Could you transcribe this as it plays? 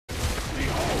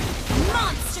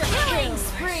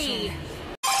spree.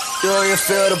 Do you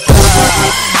feel the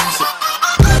vibes?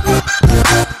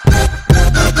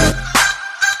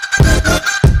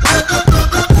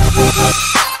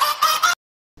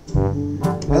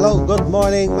 Hello, good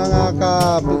morning mga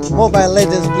ka-Mobile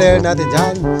Legends player natin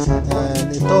dyan. And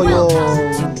ito yung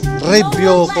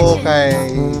review ko kay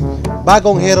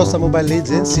bagong hero sa Mobile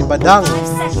Legends, si Badang.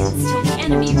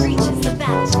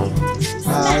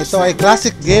 Ito ay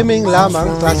classic gaming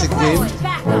lamang, classic game.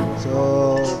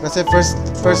 So, kasi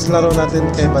first laro natin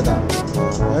kay Badang.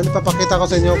 Ngayon, papakita ko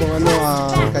sa inyo kung ano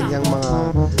kanyang mga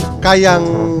kayang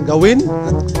gawin.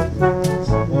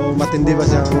 O matindi ba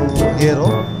siyang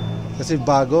hero? Kasi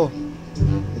bago.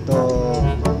 Ito.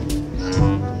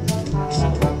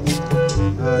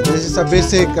 This is a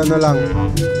basic ano lang.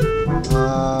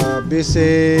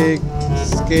 Basic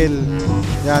skill.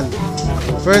 Yan.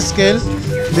 First skill.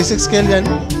 Basic skill yan.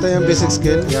 Ito yung basic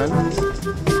skill. Yan.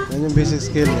 Yan yung basic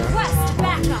skill niya.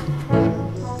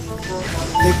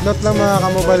 Take note lang mga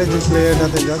ka-Mobile Legends player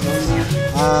natin dyan.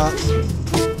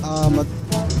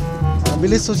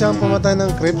 Mabilis so siyang pumatay ng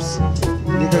creeps.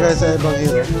 Hindi kagaya sa ibang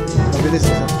hero. Mabilis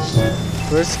siya.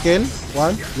 First skill,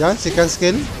 1. Yan, second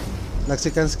skill.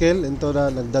 Nag-second skill, into the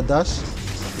nagda-dash.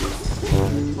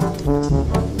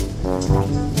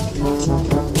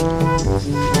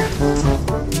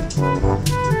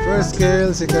 First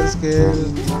skill, second skill.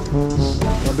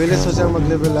 Mabilis so siyang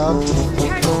mag-level up.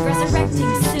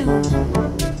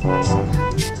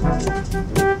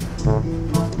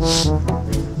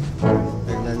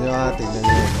 Tignan nyo ha, tignan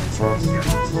nyo.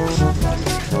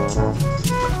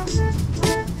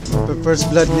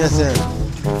 First blood niya sir.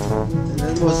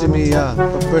 Tignan mo si Mia.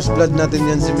 First blood natin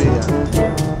yan si Mia.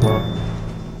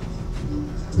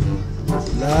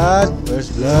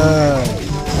 First blood.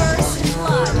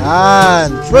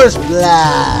 Yan, first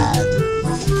blood.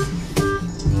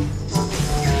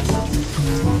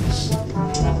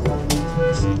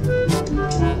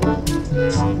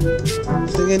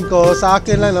 Tingin ko sa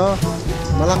akin lang no,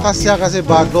 malakas siya kasi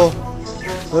bago.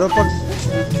 Pero pag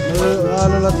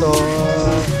ano na to,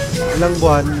 ilang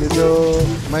buwan, medyo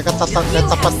may katapat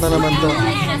na naman to.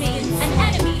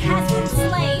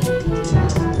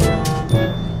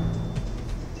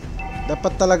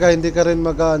 Dapat talaga hindi ka rin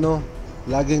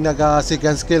laging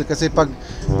nag-second skill kasi pag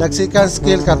nag-second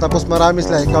skill ka tapos marami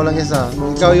sila, ikaw lang isa,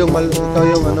 ikaw yung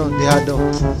dihado.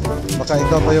 Baka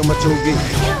ikaw pa yung matsugi.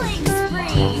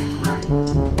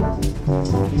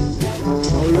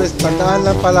 Always tandaan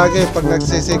lang palagi pag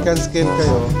nagsi-second skill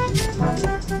kayo,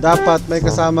 dapat may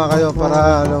kasama kayo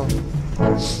para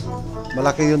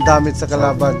malaki yung damage sa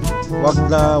kalaban. Wag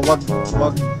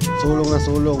sulong na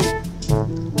sulong.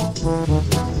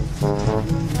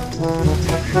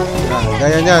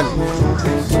 Gaya niyan.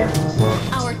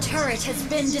 Our turret has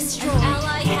been destroyed. An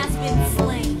ally has been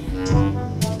slain.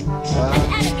 An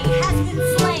enemy has been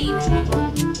slain.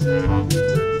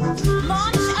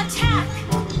 Launch attack.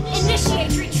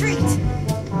 Initiate retreat.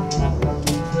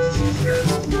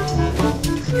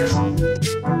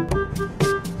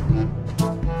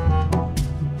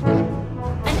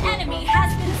 An enemy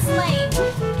has been slain.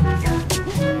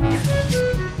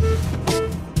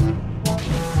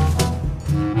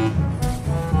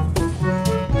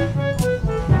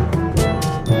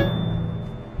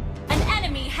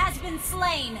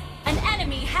 An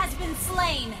enemy has been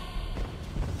slain.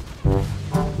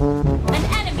 An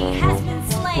enemy has been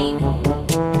slain.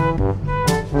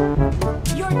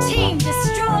 Your team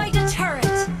destroyed a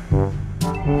turret.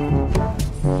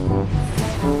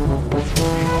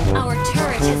 Our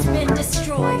turret has been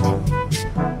destroyed.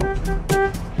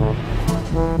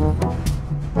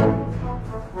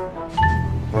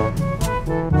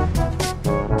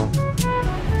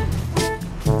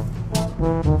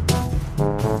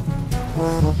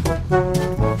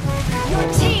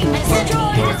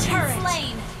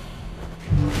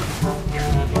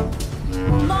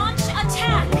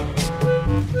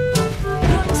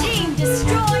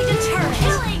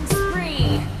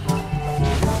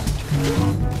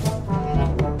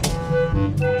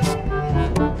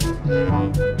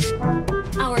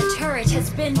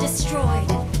 Been destroyed.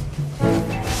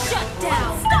 Shut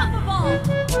down. Unstoppable.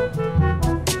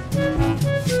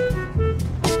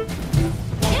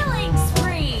 Killing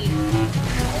spree.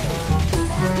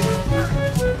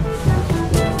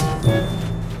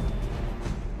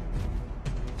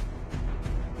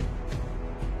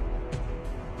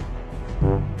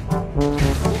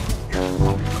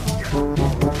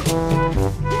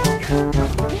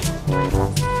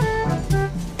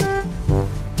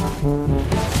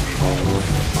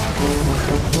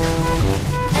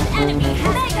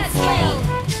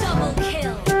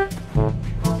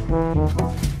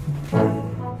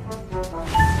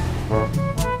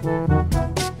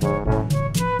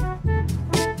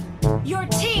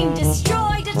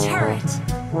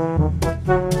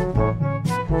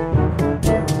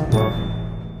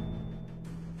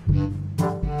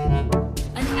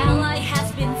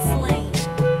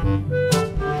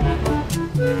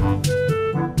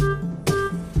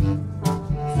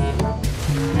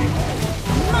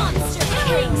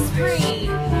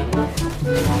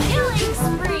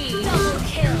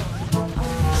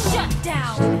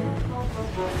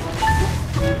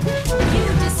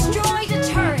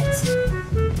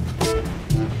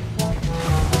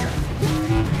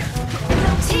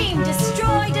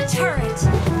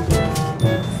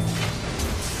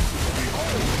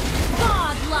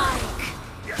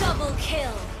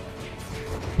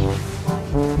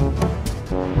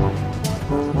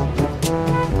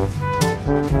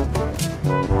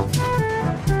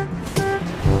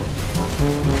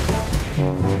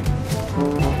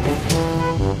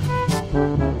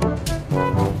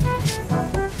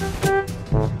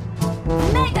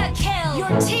 Mega kill!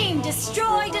 Your team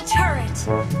destroyed a turret.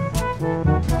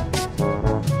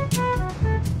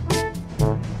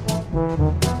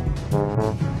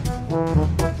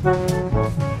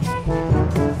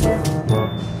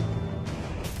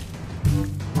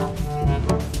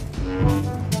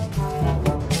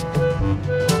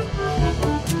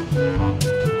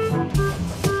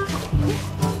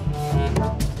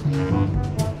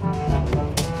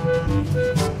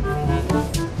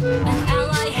 An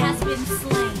ally has been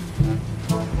slain.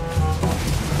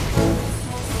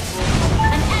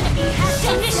 An enemy has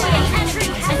been slain. An enemy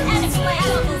has been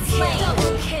slain.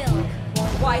 Double kill.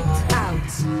 Wiped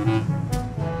out.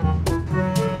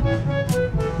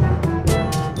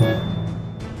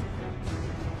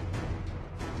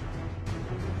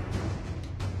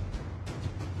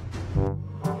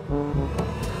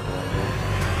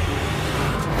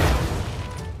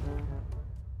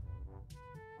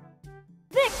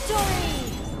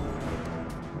 Victory!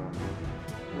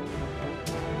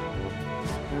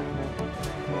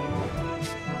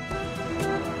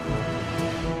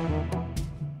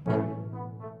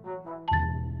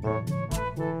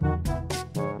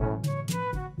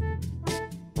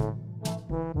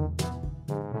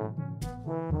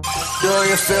 Do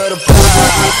you feel the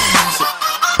vibes?